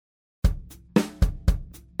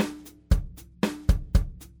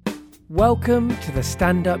Welcome to the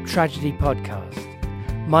Stand Up Tragedy podcast.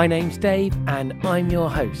 My name's Dave and I'm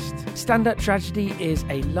your host. Stand Up Tragedy is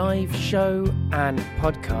a live show and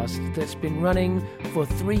podcast that's been running for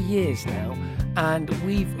 3 years now, and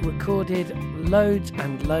we've recorded loads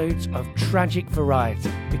and loads of tragic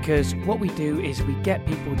variety, because what we do is we get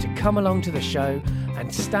people to come along to the show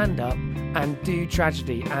and stand up and do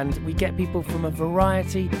tragedy, and we get people from a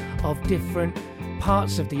variety of different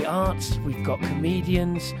parts of the arts. We've got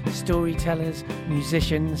comedians, storytellers,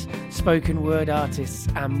 musicians, spoken word artists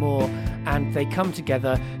and more, and they come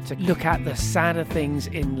together to look at the sadder things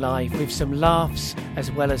in life with some laughs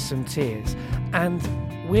as well as some tears. And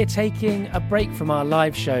we're taking a break from our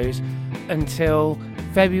live shows until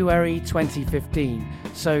February 2015.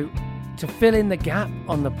 So to fill in the gap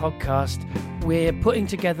on the podcast, we're putting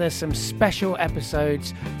together some special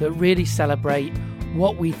episodes that really celebrate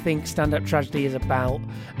what we think stand-up tragedy is about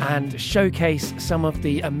and showcase some of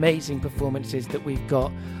the amazing performances that we've got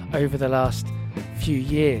over the last few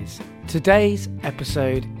years. Today's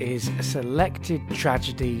episode is Selected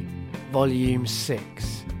Tragedy Volume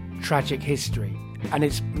 6, Tragic History. And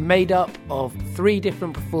it's made up of 3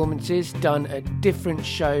 different performances done at different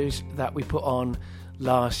shows that we put on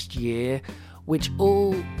last year, which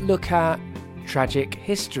all look at tragic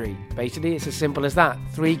history. Basically, it's as simple as that.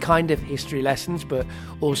 3 kind of history lessons, but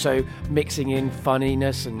also mixing in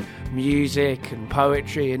funniness and music and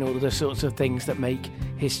poetry and all of the sorts of things that make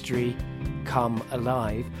history come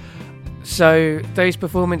alive. So those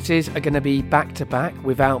performances are going to be back to back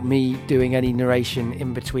without me doing any narration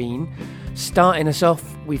in between. Starting us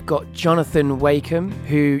off, we've got Jonathan Wakeham,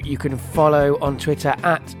 who you can follow on Twitter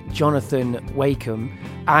at Jonathan Wakeham,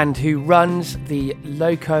 and who runs the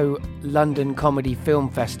Loco London Comedy Film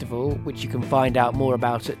Festival, which you can find out more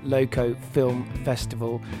about at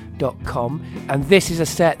locofilmfestival.com. And this is a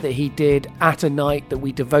set that he did at a night that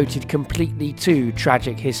we devoted completely to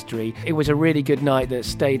tragic history. It was a really good night that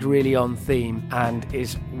stayed really on theme and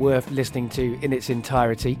is worth listening to in its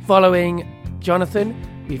entirety. Following Jonathan,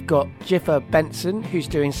 we've got Jiffa Benson, who's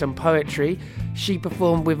doing some poetry. She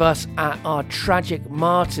performed with us at our Tragic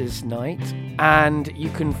Martyrs night, and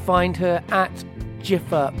you can find her at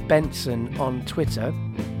Jiffa Benson on Twitter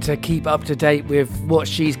to keep up to date with what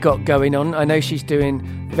she's got going on. I know she's doing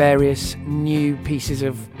various new pieces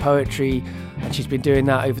of poetry, and she's been doing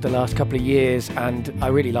that over the last couple of years, and I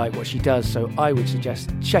really like what she does, so I would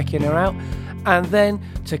suggest checking her out. And then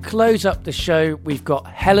to close up the show, we've got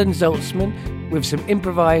Helen Zaltzman with some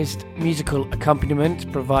improvised musical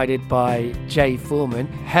accompaniment provided by Jay Foreman.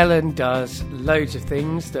 Helen does loads of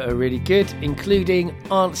things that are really good, including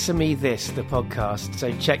Answer Me This, the podcast.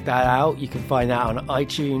 So check that out. You can find that on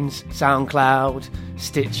iTunes, SoundCloud,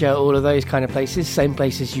 Stitcher, all of those kind of places. Same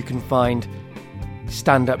places you can find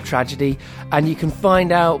Stand Up Tragedy, and you can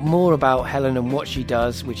find out more about Helen and what she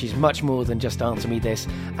does, which is much more than just Answer Me This,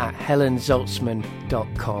 at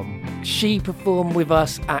helenzaltzman.com. She performed with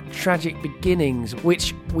us at Tragic Beginnings,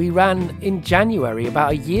 which we ran in January,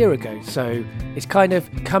 about a year ago, so it's kind of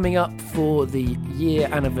coming up for the year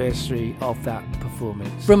anniversary of that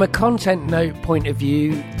performance. From a content note point of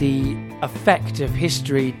view, the effect of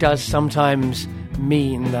history does sometimes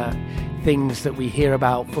mean that things that we hear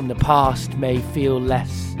about from the past may feel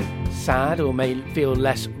less sad, or may feel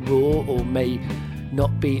less raw, or may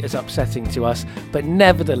not be as upsetting to us. But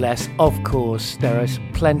nevertheless, of course, there is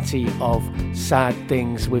plenty of sad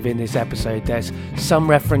things within this episode. There's some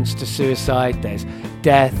reference to suicide, there's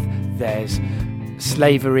death, there's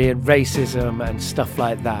slavery and racism and stuff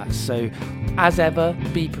like that. So as ever,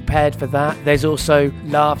 be prepared for that. There's also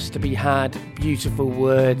laughs to be had, beautiful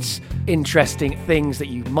words, interesting things that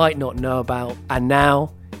you might not know about. And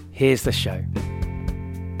now, here's the show.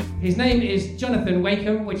 His name is Jonathan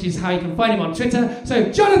Wakeham, which is how you can find him on Twitter.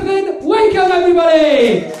 So, Jonathan Wakeham,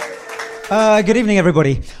 everybody! Good evening,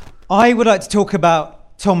 everybody. I would like to talk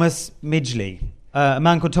about Thomas Midgley, a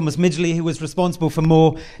man called Thomas Midgley who was responsible for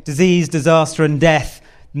more disease, disaster and death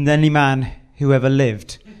than any man who ever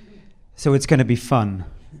lived. So it's going to be fun.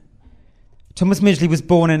 Thomas Midgley was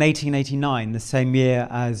born in 1889, the same year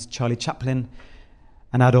as Charlie Chaplin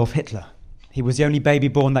and Adolf Hitler. He was the only baby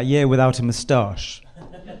born that year without a moustache.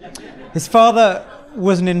 His father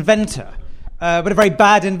was an inventor, but a very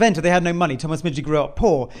bad inventor. They had no money. Thomas Midgley grew up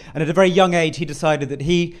poor, and at a very young age he decided that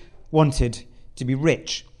he wanted to be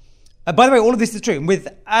rich. By the way, all of this is true. And with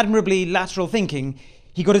admirably lateral thinking,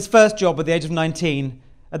 he got his first job at the age of 19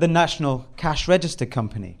 at the National Cash Register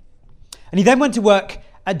Company. And he then went to work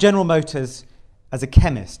at General Motors as a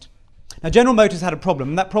chemist. Now, General Motors had a problem,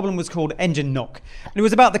 and that problem was called engine knock. And it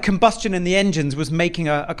was about the combustion in the engines was making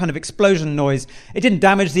a kind of explosion noise. It didn't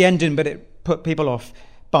damage the engine, but it put people off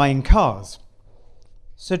buying cars.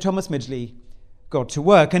 So Thomas Midgley got to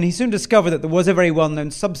work, and he soon discovered that there was a very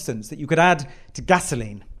well-known substance that you could add to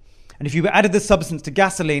gasoline. And if you added this substance to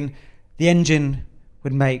gasoline, the engine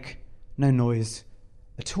would make no noise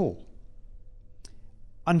at all.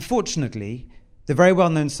 Unfortunately, the very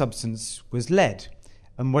well-known substance was lead,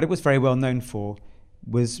 and what it was very well known for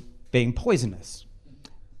was being poisonous.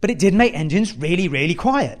 But it did make engines really, really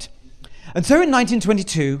quiet. And so in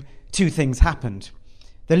 1922, two things happened.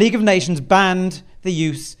 The League of Nations banned the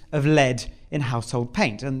use of lead in household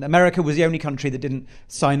paint, and America was the only country that didn't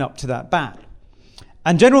sign up to that ban.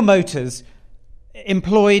 And General Motors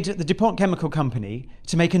employed the DuPont Chemical Company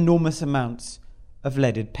to make enormous amounts of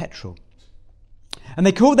leaded petrol. And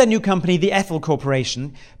they called their new company the Ethyl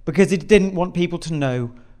Corporation because it didn't want people to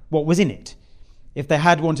know what was in it. If they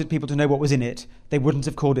had wanted people to know what was in it, they wouldn't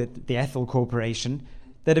have called it the Ethyl Corporation.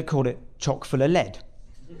 They'd have called it chock full of lead.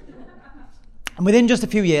 And within just a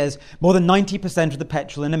few years, more than 90% of the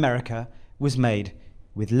petrol in America was made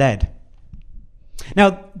with lead.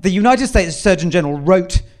 Now, the United States Surgeon General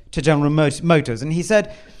wrote to General Motors, and he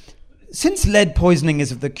said, "Since lead poisoning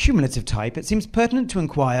is of the cumulative type, it seems pertinent to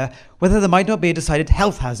inquire whether there might not be a decided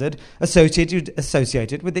health hazard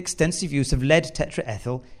associated with the extensive use of lead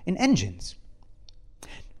tetraethyl in engines."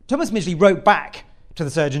 Thomas Midgley wrote back to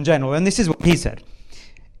the Surgeon General, and this is what he said.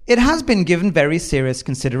 "It has been given very serious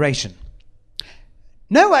consideration.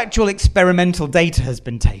 No actual experimental data has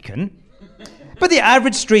been taken, but the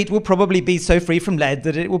average street will probably be so free from lead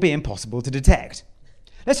that it will be impossible to detect."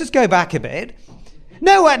 Let's just go back a bit.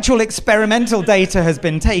 No actual experimental data has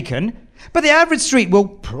been taken, but the average street will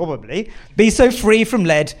probably be so free from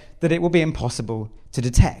lead that it will be impossible to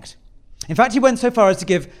detect. In fact, he went so far as to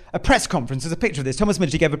give a press conference. There's a picture of this. Thomas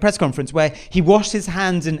Midgley gave a press conference where he washed his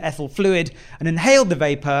hands in ethyl fluid and inhaled the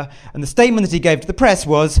vapor, and the statement that he gave to the press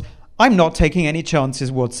was, "I'm not taking any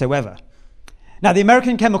chances whatsoever." Now, the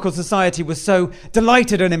American Chemical Society was so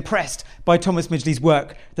delighted and impressed by Thomas Midgley's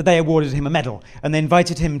work that they awarded him a medal, and they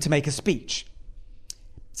invited him to make a speech.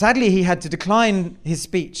 Sadly, he had to decline his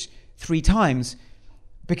speech 3 times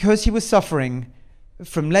because he was suffering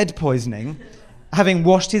from lead poisoning, having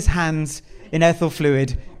washed his hands in ethyl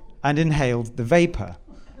fluid and inhaled the vapor.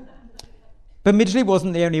 But Midgley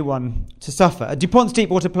wasn't the only one to suffer. At DuPont's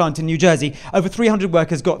Deepwater plant in New Jersey, over 300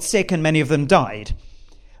 workers got sick and many of them died.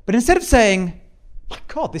 But instead of saying, "My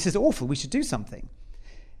God, this is awful, we should do something,"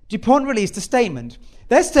 DuPont released a statement.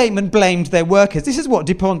 Their statement blamed their workers. This is what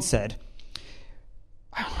DuPont said.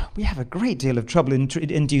 "We have a great deal of trouble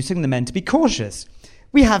inducing the men to be cautious.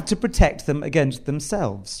 We have to protect them against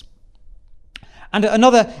themselves." And at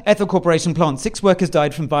another Ethyl Corporation plant, 6 workers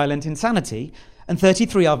died from violent insanity, and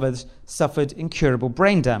 33 others suffered incurable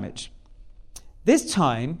brain damage. This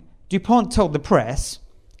time, DuPont told the press,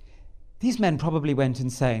 "These men probably went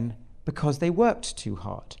insane because they worked too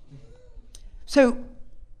hard." So,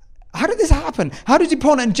 how did this happen? How did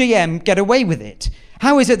DuPont and GM get away with it?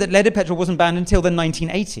 How is it that leaded petrol wasn't banned until the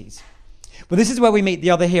 1980s? Well, this is where we meet the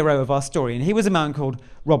other hero of our story, and he was a man called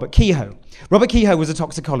Robert Kehoe. Robert Kehoe was a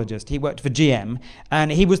toxicologist. He worked for GM,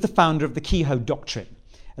 and he was the founder of the Kehoe Doctrine.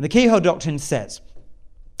 And the Kehoe Doctrine says,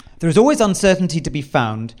 "There is always uncertainty to be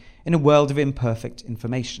found in a world of imperfect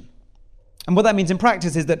information." And what that means in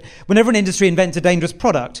practice is that whenever an industry invents a dangerous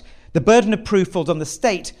product, the burden of proof falls on the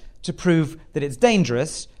state to prove that it's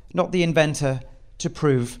dangerous, not the inventor to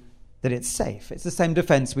prove that it's safe. It's the same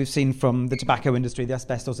defense we've seen from the tobacco industry, the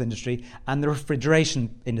asbestos industry, and the refrigeration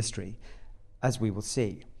industry, as we will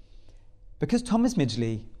see. Because Thomas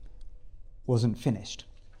Midgley wasn't finished.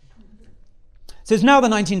 So it's now the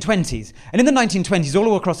 1920s, and in the 1920s,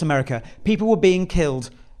 all across America, people were being killed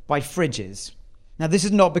by fridges. Now, this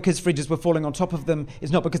is not because fridges were falling on top of them,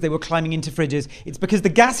 it's not because they were climbing into fridges, it's because the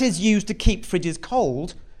gases used to keep fridges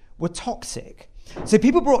cold were toxic. So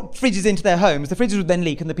people brought fridges into their homes, the fridges would then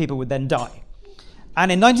leak and the people would then die.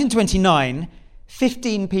 And in 1929,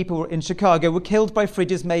 15 people in Chicago were killed by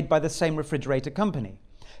fridges made by the same refrigerator company.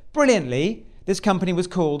 Brilliantly, this company was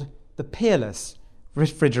called the Peerless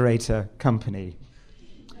Refrigerator Company.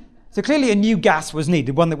 So clearly a new gas was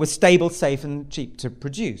needed, one that was stable, safe, and cheap to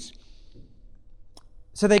produce.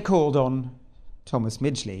 So they called on Thomas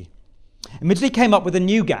Midgley. And Midgley came up with a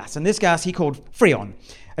new gas, and this gas he called Freon.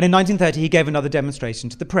 And in 1930, he gave another demonstration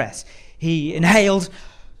to the press. He inhaled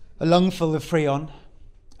a lungful of Freon,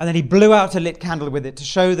 and then he blew out a lit candle with it to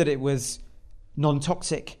show that it was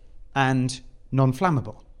non-toxic and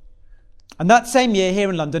non-flammable. And that same year, here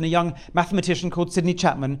in London, a young mathematician called Sidney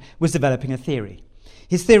Chapman was developing a theory.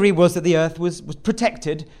 His theory was that the Earth was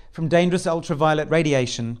protected from dangerous ultraviolet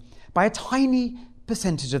radiation by a tiny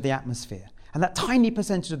percentage of the atmosphere. And that tiny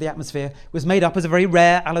percentage of the atmosphere was made up as a very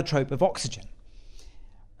rare allotrope of oxygen.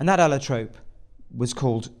 And that allotrope was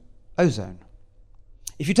called ozone.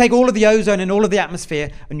 If you take all of the ozone in all of the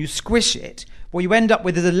atmosphere and you squish it, what you end up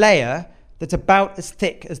with is a layer that's about as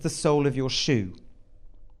thick as the sole of your shoe.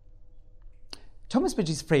 Thomas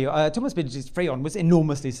Midgley's Freon was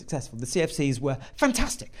enormously successful. The CFCs were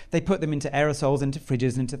fantastic. They put them into aerosols, into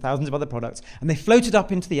fridges, into thousands of other products, and they floated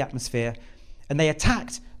up into the atmosphere, and they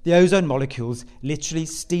attacked the ozone molecules, literally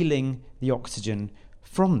stealing the oxygen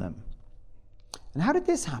from them. And how did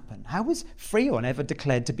this happen? How was Freon ever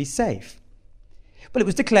declared to be safe? Well, it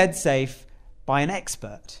was declared safe by an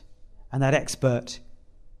expert, and that expert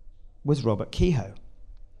was Robert Kehoe.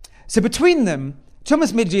 So between them,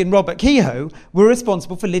 Thomas Midgley and Robert Kehoe were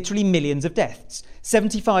responsible for literally millions of deaths.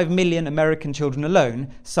 75 million American children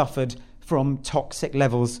alone suffered from toxic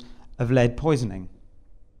levels of lead poisoning.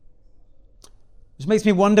 Which makes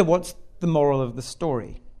me wonder, what's the moral of the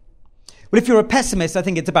story? Well, if you're a pessimist, I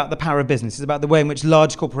think it's about the power of business. It's about the way in which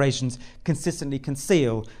large corporations consistently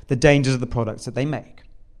conceal the dangers of the products that they make.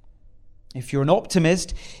 If you're an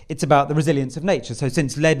optimist, it's about the resilience of nature. So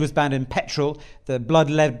since lead was banned in petrol, the blood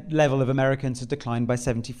level of Americans has declined by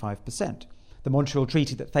 75%. The Montreal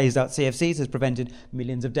Treaty that phased out CFCs has prevented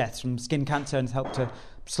millions of deaths from skin cancer and has helped to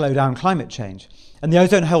slow down climate change. And the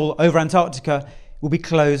ozone hole over Antarctica will be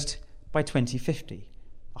closed by 2050,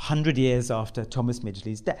 100 years after Thomas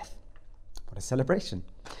Midgley's death. What a celebration.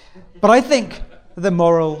 But I think the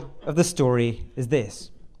moral of the story is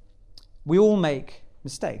this. We all make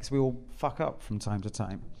mistakes. We all fuck up from time to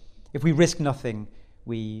time. If we risk nothing,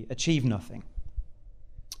 we achieve nothing.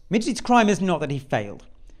 Midgley's crime is not that he failed,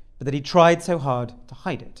 but that he tried so hard to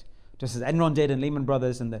hide it, just as Enron did and Lehman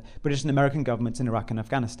Brothers and the British and American governments in Iraq and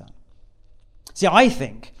Afghanistan. See, I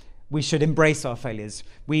think we should embrace our failures.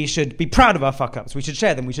 We should be proud of our fuck-ups. We should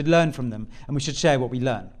share them. We should learn from them. And we should share what we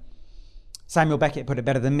learn. Samuel Beckett put it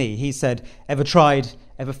better than me. He said, ever tried,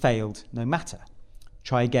 ever failed, no matter.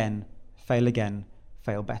 Try again,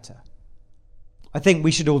 fail better. I think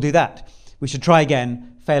we should all do that. We should try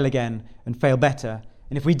again, and fail better.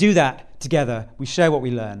 And if we do that together, we share what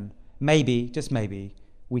we learn, maybe, just maybe,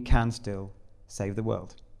 we can still save the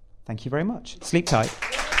world. Thank you very much. Sleep tight.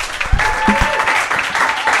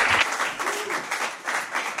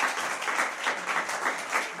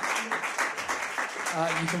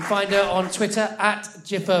 You can find her on Twitter at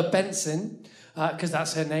Jiffer Benson, because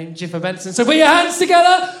that's her name, Jiffer Benson. So put your hands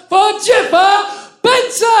together for Jiffer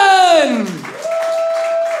Benson!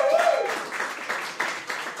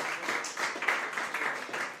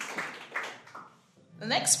 The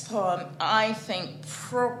next poem, I think,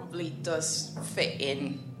 probably does fit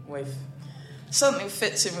in with, certainly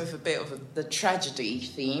fits in with a bit of the tragedy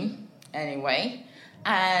theme, anyway.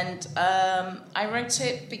 And I wrote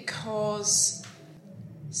it because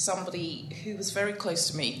somebody who was very close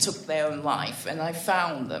to me took their own life, and I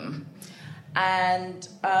found them. And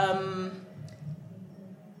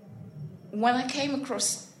when I came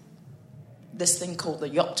across this thing called the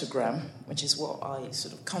yoctogram, which is what I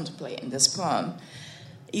sort of contemplate in this poem,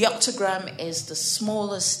 yoctogram is the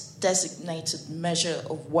smallest designated measure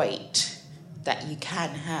of weight that you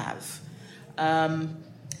can have. And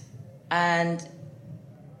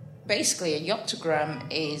basically, a yoctogram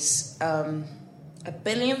is a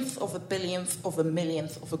billionth of a billionth of a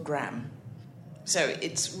millionth of a gram. So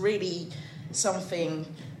it's really something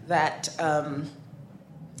that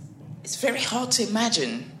it's very hard to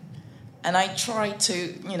imagine. And I tried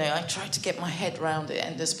to get my head around it,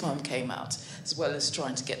 and this poem came out, as well as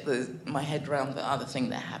trying to get my head around the other thing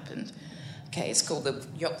that happened. Okay, it's called The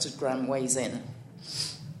Yoctogram Weighs In.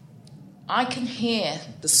 I can hear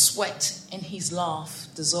the sweat in his laugh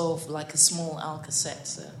dissolve like a small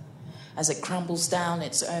Alka-Seltzer as it crumbles down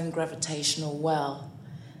its own gravitational well.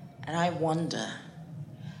 And I wonder,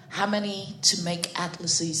 how many to make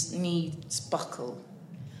Atlas's knees buckle?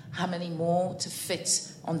 How many more to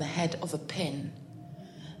fit on the head of a pin?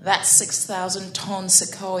 That 6,000-ton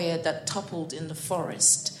sequoia that toppled in the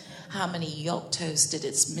forest, how many yoctos did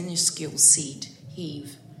its minuscule seed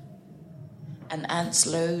heave? An ant's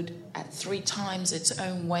load at 3 times its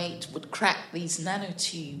own weight would crack these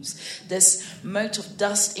nanotubes. This mote of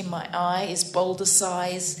dust in my eye is boulder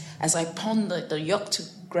size as I ponder the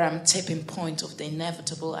yoctogram tipping point of the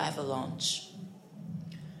inevitable avalanche.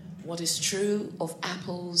 What is true of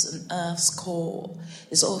apples and Earth's core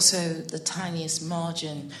is also the tiniest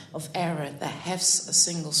margin of error that hefts a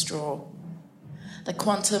single straw. The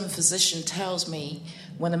quantum physician tells me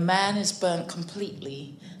when a man is burnt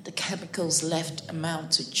completely, the chemicals left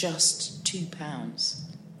amount to just 2 pounds.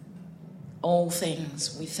 All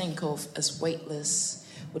things we think of as weightless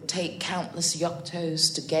would take countless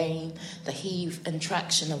yoctos to gain the heave and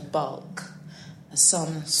traction of bulk. A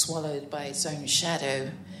sun swallowed by its own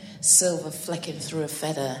shadow, silver flecking through a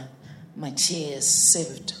feather, my tears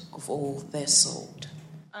sieved of all their salt.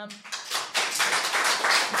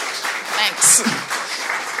 Thanks.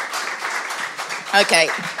 Okay.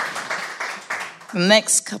 The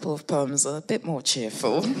next couple of poems are a bit more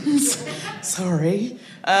cheerful. Sorry.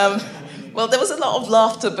 Well, there was a lot of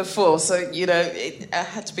laughter before, so, it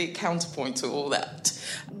had to be a counterpoint to all that.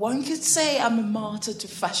 One could say I'm a martyr to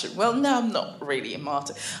fashion. Well, no, I'm not really a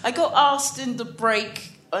martyr. I got asked in the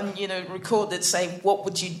break and, recorded saying, what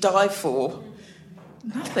would you die for?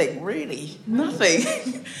 Nothing, really.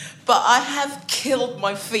 Nothing. But I have killed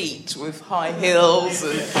my feet with high heels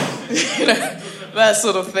and, that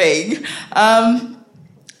sort of thing.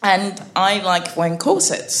 And I like wearing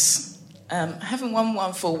corsets. I haven't worn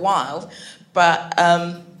one for a while, but,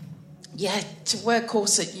 to wear a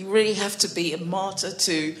corset, you really have to be a martyr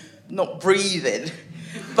to not breathing.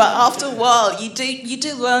 But after a while, you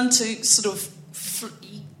do learn to sort of...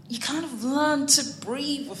 You kind of learn to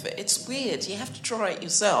breathe with it. It's weird. You have to try it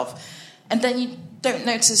yourself. And then you don't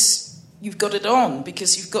notice you've got it on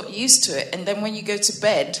because you've got used to it. And then when you go to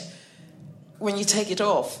bed, when you take it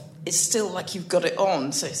off, it's still like you've got it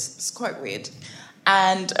on. So it's quite weird.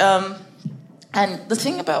 And the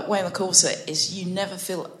thing about wearing a corset is you never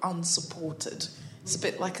feel unsupported. It's a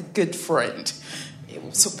bit like a good friend. It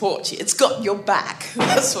will support you. It's got your back.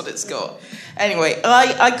 That's what it's got. Anyway,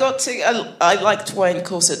 I liked wearing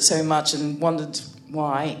corset so much and wondered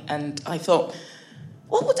why. And I thought,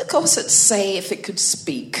 what would a corset say if it could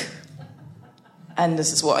speak? And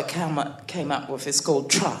this is what I came up with. It's called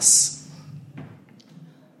Truss.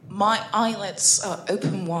 My eyelids are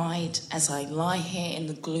open wide as I lie here in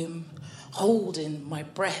the gloom, holding my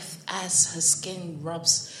breath as her skin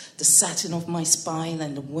rubs the satin of my spine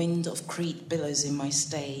and the wind of Crete billows in my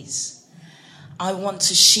stays. I want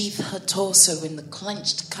to sheath her torso in the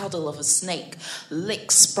clenched cuddle of a snake,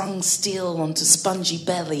 lick sprung steel onto spongy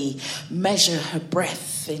belly, measure her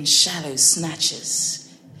breath in shallow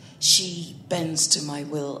snatches. She bends to my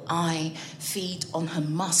will. I feed on her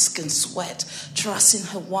musk and sweat, trussing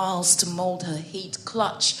her wiles to mold her heat,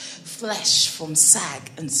 clutch flesh from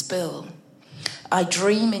sag and spill. I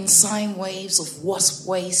dream in sine waves of wasp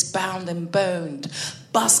waist bound and boned,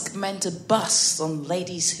 busk mentored busts on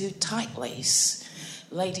ladies who tight lace,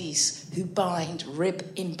 ladies who bind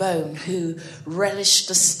rib in bone, who relish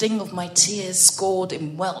the sting of my tears scored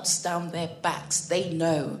in welts down their backs. They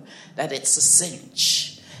know that it's a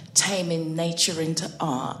cinch, taming nature into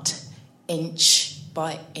art, inch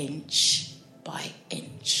by inch by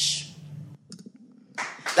inch.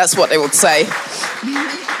 That's what they would say.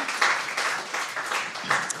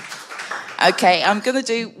 Okay, I'm going to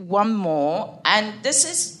do one more, and this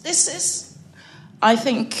is, I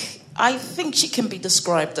think she can be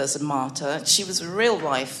described as a martyr. She was a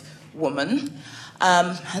real-life woman.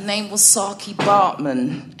 Her name was Saartjie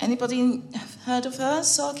Baartman. Anybody heard of her,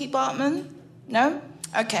 Saartjie Baartman? No?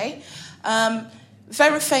 Okay.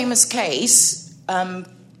 Very famous case.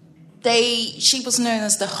 She was known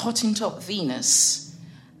as the Hottentot Venus,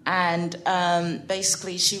 and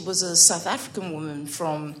basically she was a South African woman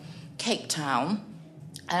from Cape Town,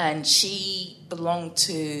 and she belonged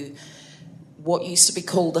to what used to be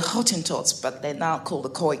called the Hottentots, but they're now called the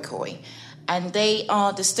Khoikhoi. And they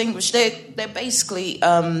are distinguished. They're basically,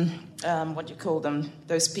 what do you call them?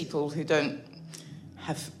 Those people who don't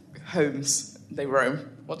have homes, they roam.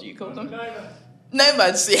 What do you call them?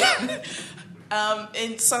 Nomads, yeah.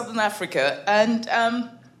 In southern Africa. And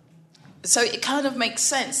so it kind of makes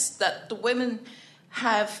sense that the women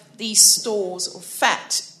have these stores of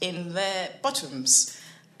fat in their bottoms,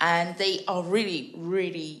 and they are really,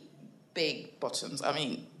 really big bottoms. I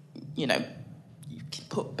mean, you can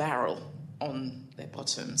put barrel on their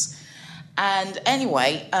bottoms. And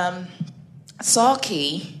anyway,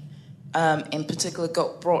 Saartjie, in particular,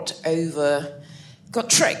 got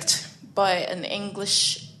tricked by an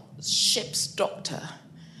English ship's doctor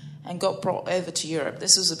and got brought over to Europe.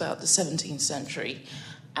 This was about the 17th century.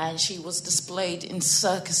 And she was displayed in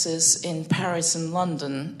circuses in Paris and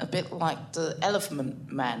London, a bit like the Elephant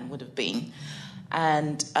Man would have been,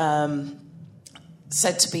 and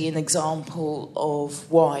said to be an example of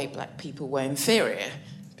why black people were inferior,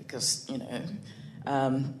 because,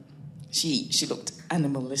 she looked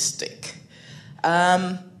animalistic.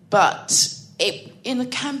 But in a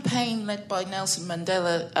campaign led by Nelson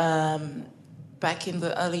Mandela back in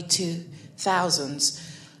the early 2000s,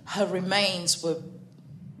 her remains were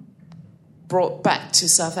brought back to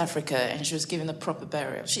South Africa and she was given a proper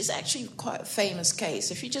burial. She's actually quite a famous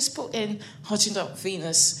case. If you just put in Hottentot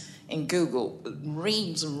Venus in Google,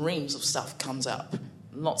 reams and reams of stuff comes up,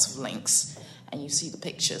 lots of links, and you see the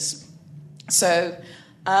pictures. So,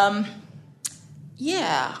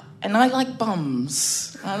 yeah, and I like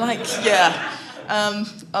bums. I like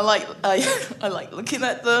looking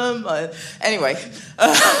at them. Anyway,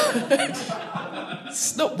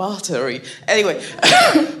 it's not martyry. Anyway,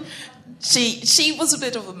 she was a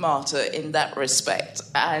bit of a martyr in that respect,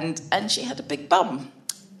 and she had a big bum.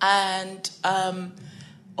 And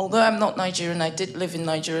although I'm not Nigerian, I did live in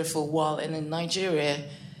Nigeria for a while, and in Nigeria,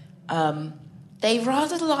 they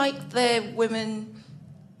rather like their women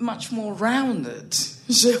much more rounded,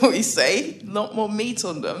 shall we say, a lot more meat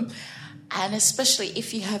on them. And especially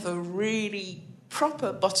if you have a really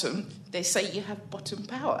proper bottom, they say you have bottom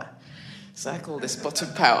power. So I call this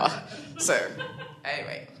bottom power. So,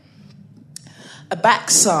 anyway. A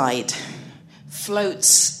backside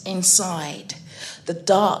floats inside the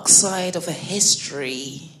dark side of a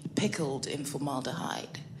history pickled in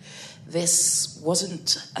formaldehyde. This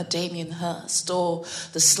wasn't a Damien Hirst or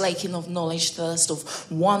the slaking of knowledge thirst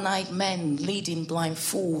of one-eyed men leading blind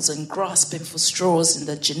fools and grasping for straws in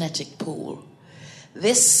the genetic pool.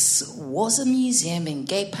 This was a museum in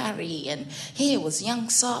Gay Paris, and here was young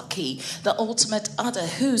Saki, the ultimate udder,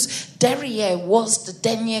 whose derriere was the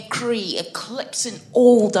denier cri, eclipsing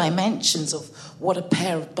all dimensions of what a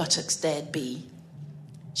pair of buttocks dared be.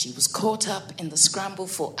 She was caught up in the scramble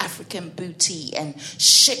for African booty and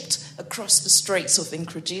shipped across the straits of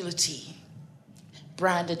incredulity.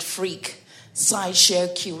 Branded freak, sideshow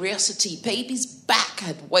curiosity, baby's back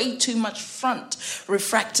had way too much front,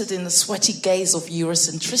 refracted in the sweaty gaze of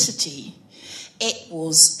Eurocentricity. It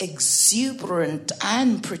was exuberant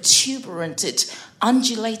and protuberant. It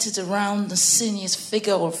undulated around the sinuous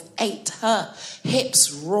figure of 8. Her hips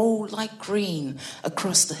rolled like green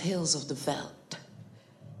across the hills of the veldt.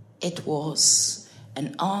 It was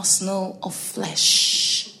an arsenal of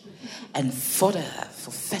flesh and fodder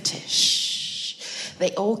for fetish.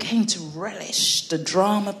 They all came to relish the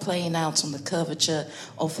drama playing out on the curvature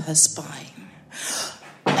of her spine.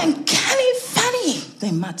 "Uncanny fanny,"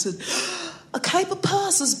 they muttered. "A cable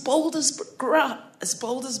purse as bold as brass,"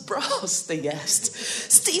 they gasped.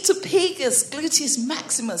 "Steta Pegas, gluteus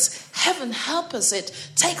maximus, heaven help us, it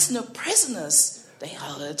takes no prisoners," they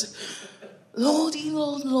hollered. "Lordy,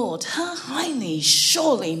 Lord, her hiney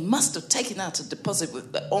surely must have taken out a deposit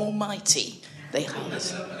with the Almighty," they hollered.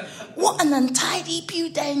 "What an untidy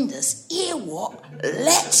pudendous, hear what?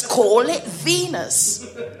 Let's call it Venus."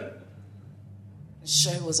 The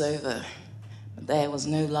show was over. There was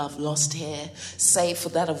no love lost here, save for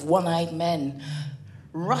that of one-eyed men,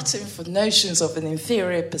 rutting for notions of an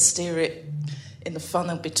inferior posterior in the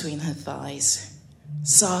funnel between her thighs.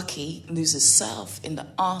 Saki loses self in the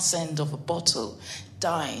arse end of a bottle,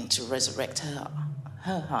 dying to resurrect her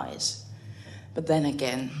highs. But then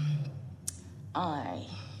again, I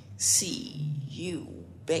see you,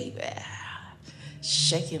 baby,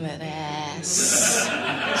 shaking that ass,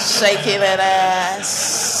 shaking that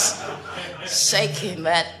ass, shaking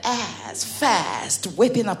that ass fast,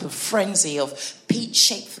 whipping up a frenzy of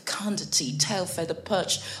peach-shaped fecundity, tail feather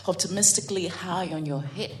perched optimistically high on your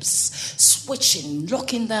hips, switching,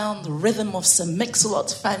 locking down the rhythm of some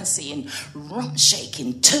mix-a-lot fancy and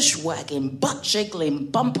rump-shaking, tush-wagging, butt-jiggling,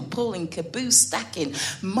 bumper-pulling, caboose stacking,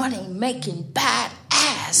 money-making,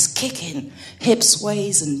 bad-ass kicking, hip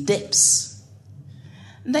sways and dips.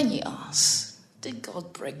 And then you ask, did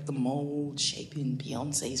God break the mold, shaping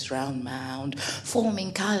Beyonce's round mound,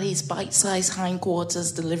 forming Kylie's bite-sized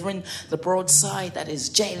hindquarters, delivering the broadside that is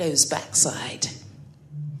J-Lo's backside?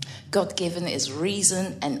 God-given is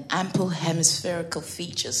reason and ample hemispherical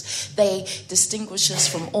features. They distinguish us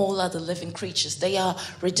from all other living creatures. They are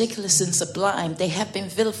ridiculous and sublime. They have been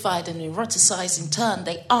vilified and eroticized in turn.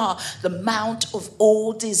 They are the mount of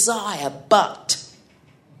all desire, but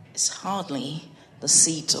it's hardly the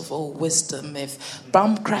seat of all wisdom. If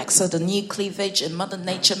bum cracks are the new cleavage and Mother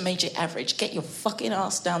Nature made you average, get your fucking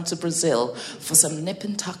ass down to Brazil for some nip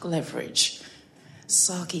and tuck leverage.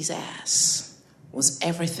 Saki's ass was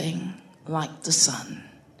everything like the sun.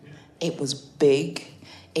 It was big,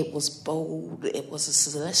 it was bold, it was a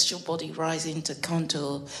celestial body rising to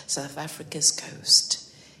contour South Africa's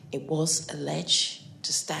coast. It was a ledge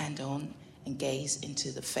to stand on and gaze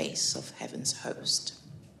into the face of heaven's host.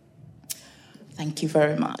 Thank you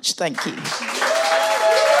very much. Thank you.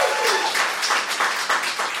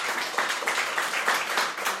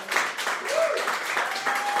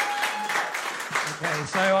 Okay,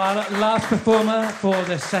 so our last performer for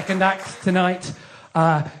the second act tonight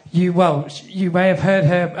You may have heard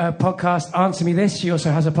her podcast, Answer Me This. She also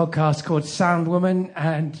has a podcast called Sound Woman,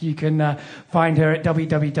 and you can find her at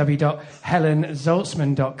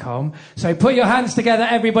www.helenzoltzman.com. So put your hands together,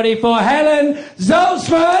 everybody, for Helen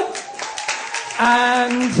Zoltzman!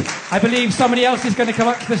 And I believe somebody else is going to come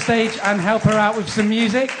up to the stage and help her out with some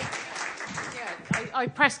music. I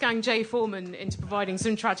press gang Jay Foreman into providing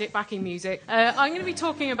some tragic backing music. I'm going to be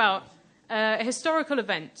talking about a historical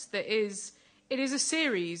event that is a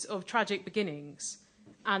series of tragic beginnings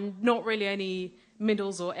and not really any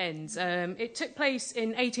middles or ends. It took place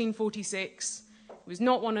in 1846. It was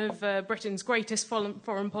not one of Britain's greatest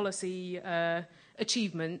foreign policy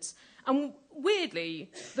achievements. And weirdly,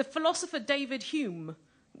 the philosopher David Hume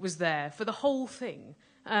was there for the whole thing.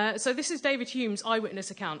 So this is David Hume's eyewitness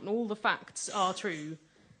account, and all the facts are true.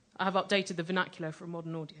 I have updated the vernacular for a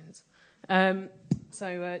modern audience.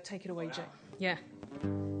 So take it away, Jay. Yeah.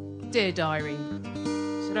 Dear Diary.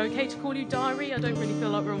 Is it okay to call you Diary? I don't really feel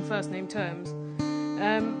like we're on first-name terms.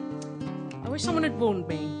 I wish someone had warned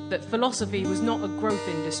me that philosophy was not a growth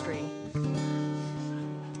industry.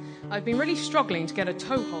 I've been really struggling to get a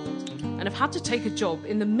toehold and have had to take a job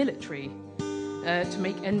in the military to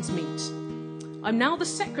make ends meet. I'm now the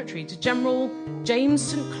secretary to General James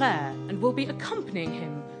St. Clair and will be accompanying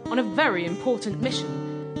him on a very important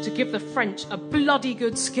mission to give the French a bloody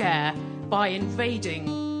good scare by invading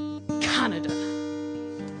Canada.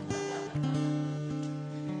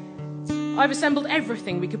 I've assembled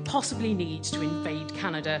everything we could possibly need to invade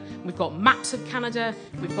Canada. We've got maps of Canada,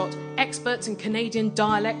 we've got experts in Canadian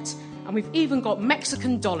dialect, and we've even got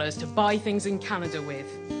Mexican dollars to buy things in Canada with.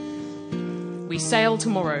 We sail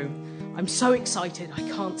tomorrow. I'm so excited I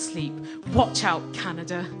can't sleep. Watch out,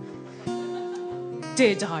 Canada.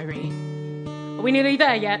 Dear Diary. Are we nearly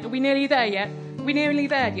there yet? Are we nearly there yet? Are we nearly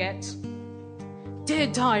there yet? Dear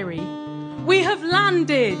Diary, we have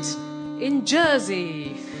landed in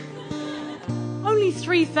Jersey. Only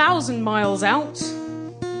 3,000 miles out.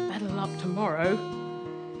 Better luck tomorrow.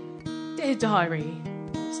 Dear Diary,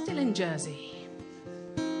 still in Jersey.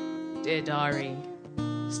 Dear Diary,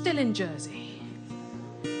 still in Jersey.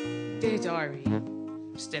 Dear Diary,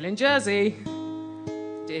 still in Jersey.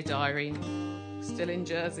 Dear Diary, still in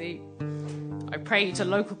Jersey. I pray to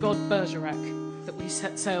local god Bergerac that we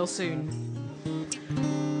set sail soon.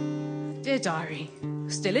 Dear Diary,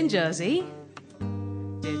 still in Jersey.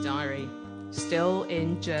 Dear Diary, still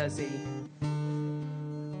in Jersey.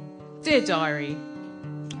 Dear Diary,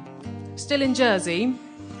 still in Jersey.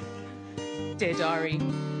 Dear Diary,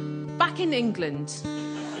 back in England.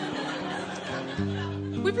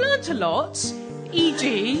 We've learnt a lot,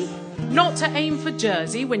 e.g., not to aim for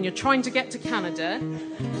Jersey when you're trying to get to Canada.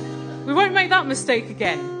 We won't make that mistake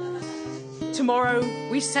again. Tomorrow,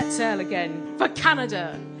 we set sail again for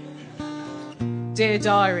Canada. Dear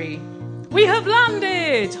Diary, we have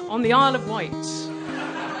landed on the Isle of Wight.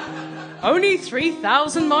 Only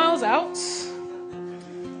 3,000 miles out.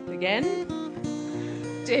 Again.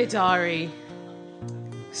 Dear Diary,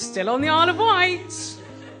 still on the Isle of Wight.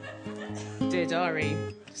 Dear Diary,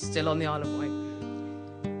 still on the Isle of Wight.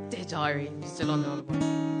 Dear Diary, still on the Isle of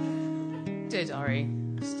Wight. Dear Diary,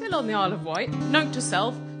 still on the Isle of Wight. Note to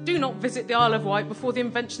self, do not visit the Isle of Wight before the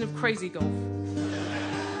invention of crazy golf.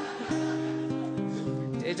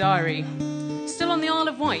 Dear Diary, still on the Isle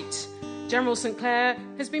of Wight. General St. Clair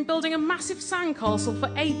has been building a massive sandcastle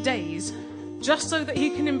for 8 days just so that he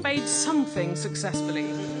can invade something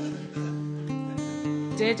successfully.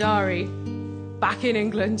 Dear Diary, back in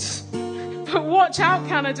England. But watch out,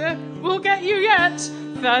 Canada, we'll get you yet.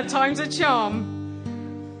 3rd time's a charm.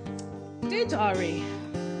 Dear Diary,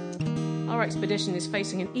 our expedition is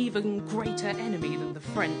facing an even greater enemy than the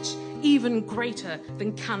French, even greater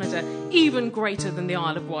than Canada, even greater than the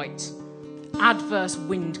Isle of Wight. Adverse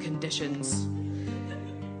wind conditions.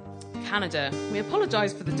 Canada, we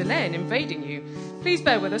apologise for the delay in invading you. Please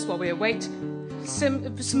bear with us while we await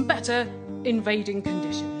some better invading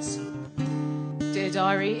conditions. Dear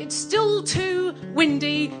Diary, it's still too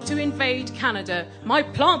windy to invade Canada. My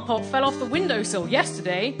plant pot fell off the windowsill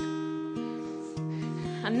yesterday.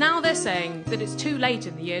 And now they're saying that it's too late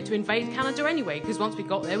in the year to invade Canada anyway, because once we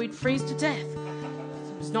got there, we'd freeze to death.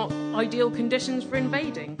 It's not ideal conditions for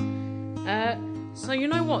invading. So you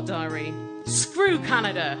know what, Diary? Screw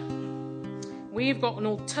Canada. We've got an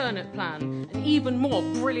alternate plan, an even more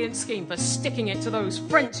brilliant scheme for sticking it to those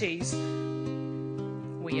Frenchies.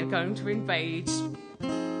 We are going to invade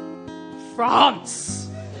France.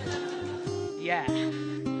 Yeah.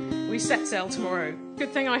 We set sail tomorrow.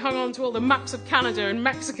 Good thing I hung on to all the maps of Canada and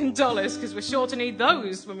Mexican dollars, because we're sure to need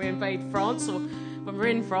those when we invade France, or when we're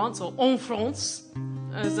in France, or en France.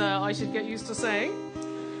 as I should get used to saying.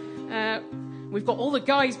 We've got all the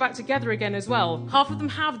guys back together again as well. Half of them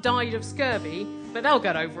have died of scurvy, but they'll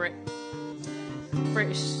get over it.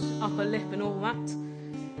 British upper lip and all that.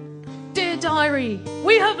 Dear Diary,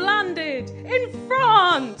 we have landed in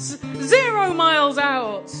France! 0 miles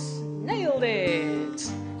out! Nailed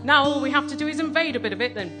it! Now all we have to do is invade a bit of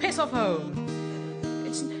it, then piss off home.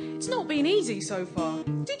 It's not been easy so far.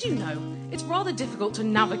 Did you know? It's rather difficult to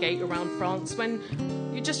navigate around France when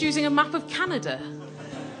you're just using a map of Canada.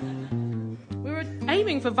 We were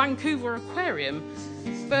aiming for Vancouver Aquarium,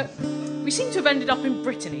 but we seem to have ended up in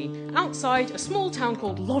Brittany, outside a small town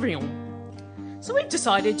called Lorient. So we've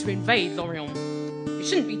decided to invade Lorient. It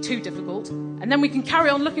shouldn't be too difficult, and then we can carry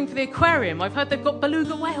on looking for the aquarium. I've heard they've got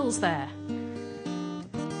beluga whales there.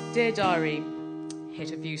 Dear Diary,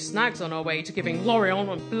 hit a few snags on our way to giving Lorient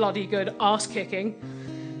a bloody good arse-kicking.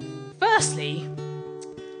 Firstly,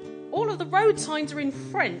 all of the road signs are in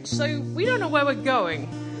French, so we don't know where we're going.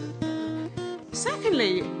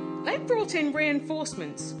 Secondly, they've brought in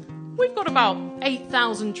reinforcements. We've got about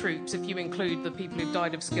 8,000 troops, if you include the people who've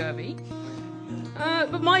died of scurvy.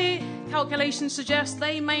 But my calculations suggest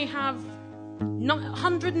they may have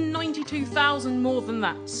 192,000 more than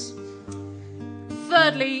that.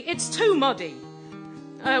 Thirdly, it's too muddy.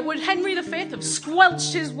 Would Henry V have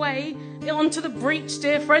squelched his way onto the breach,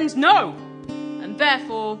 dear friends? No! And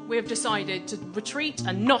therefore, we have decided to retreat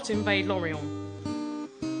and not invade Lorient.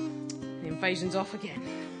 The invasion's off again.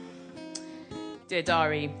 Dear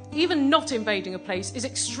Diary, even not invading a place is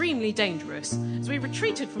extremely dangerous. As we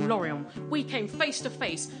retreated from Lorient, we came face to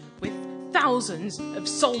face with thousands of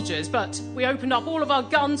soldiers, but we opened up all of our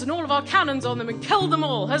guns and all of our cannons on them and killed them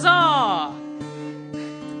all. Huzzah!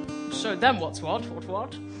 Showed them what's what.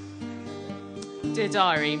 Dear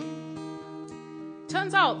Diary,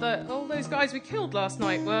 turns out that all those guys we killed last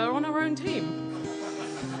night were on our own team.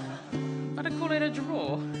 Better call it a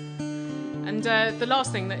draw. And the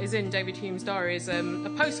last thing that is in David Hume's diary is a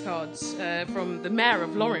postcard from the mayor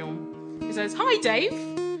of Lorient. He says, "Hi, Dave.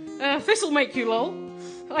 This'll make you lol.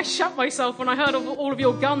 I shat myself when I heard of all of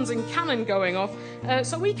your guns and cannon going off,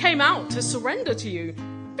 so we came out to surrender to you.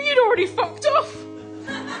 But you'd already fucked off."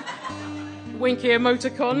 Winky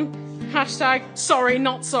emoticon. Hashtag sorry,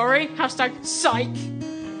 not sorry. Hashtag psych.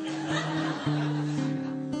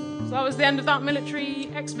 So that was the end of that military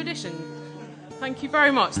expedition. Thank you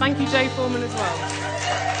very much. Thank you, Jay Foreman, as well.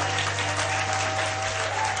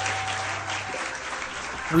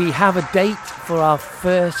 We have a date for our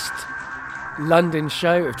first London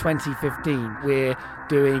show of 2015. We're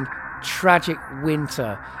doing Tragic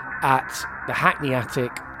Winter at the Hackney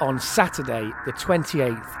Attic on Saturday, the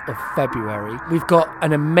 28th of February. We've got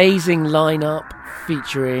an amazing lineup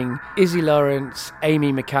featuring Izzy Lawrence,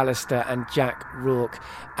 Amy McAllister and Jack Rourke,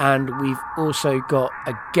 and we've also got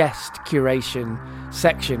a guest curation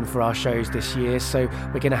section for our shows this year. So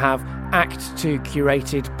we're going to have Act 2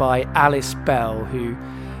 curated by Alice Bell, who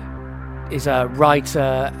is a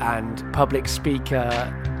writer and public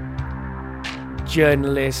speaker,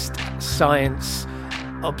 journalist, science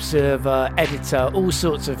observer, editor, all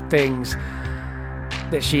sorts of things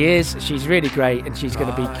that she is. She's really great, and she's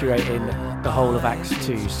going to be curating the whole of Act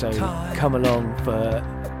 2, so come along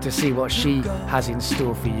to see what she has in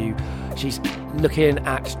store for you. She's looking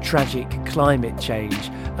at tragic climate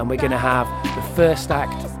change, and we're going to have the first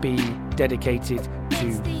act be dedicated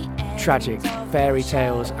to tragic fairy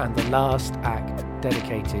tales and the last act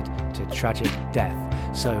dedicated to tragic death.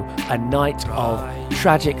 So a night of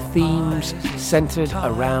tragic themes centred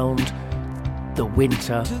around the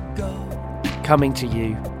winter coming to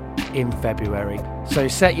you in February. So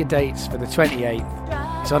set your dates for the 28th.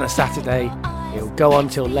 It's on a Saturday. It'll go on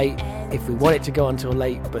till late if we want it to go on till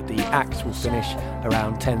late, but the acts will finish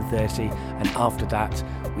around 10:30, and after that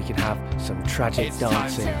we can have some tragic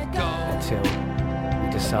dancing until we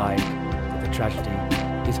decide that the tragedy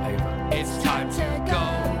is over. It's time to go.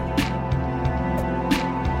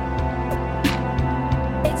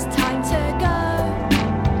 It's time to go.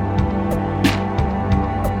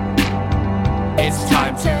 It's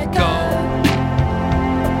time to go.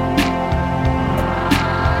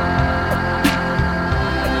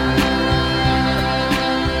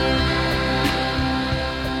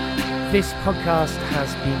 This podcast has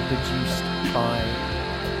been produced by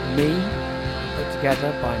me, put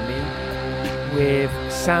together by me, with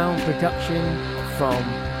sound production from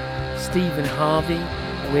Stephen Harvey,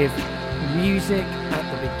 with music at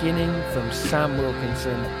the beginning from Sam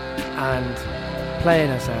Wilkinson, and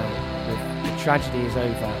playing us out with The Tragedy Is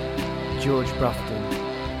Over, George Brufton.